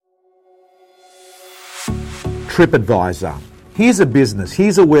TripAdvisor. Here's a business,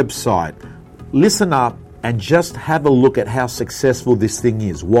 here's a website. Listen up and just have a look at how successful this thing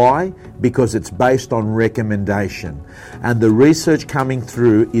is. Why? Because it's based on recommendation. And the research coming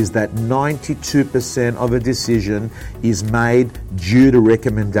through is that 92% of a decision is made due to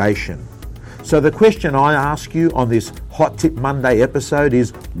recommendation. So the question I ask you on this Hot Tip Monday episode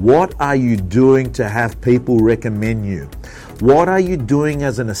is, what are you doing to have people recommend you? What are you doing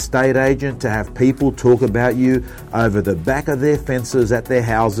as an estate agent to have people talk about you over the back of their fences at their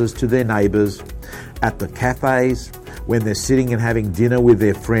houses to their neighbours, at the cafes, when they're sitting and having dinner with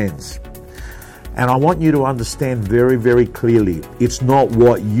their friends? And I want you to understand very, very clearly, it's not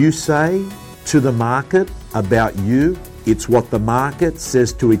what you say to the market about you, it's what the market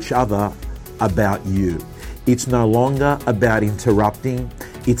says to each other about you. It's no longer about interrupting,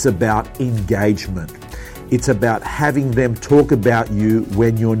 it's about engagement. It's about having them talk about you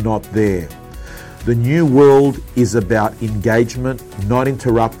when you're not there. The new world is about engagement, not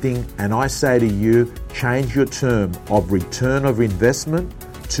interrupting, and I say to you, change your term of return of investment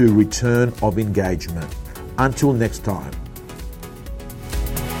to return of engagement. Until next time.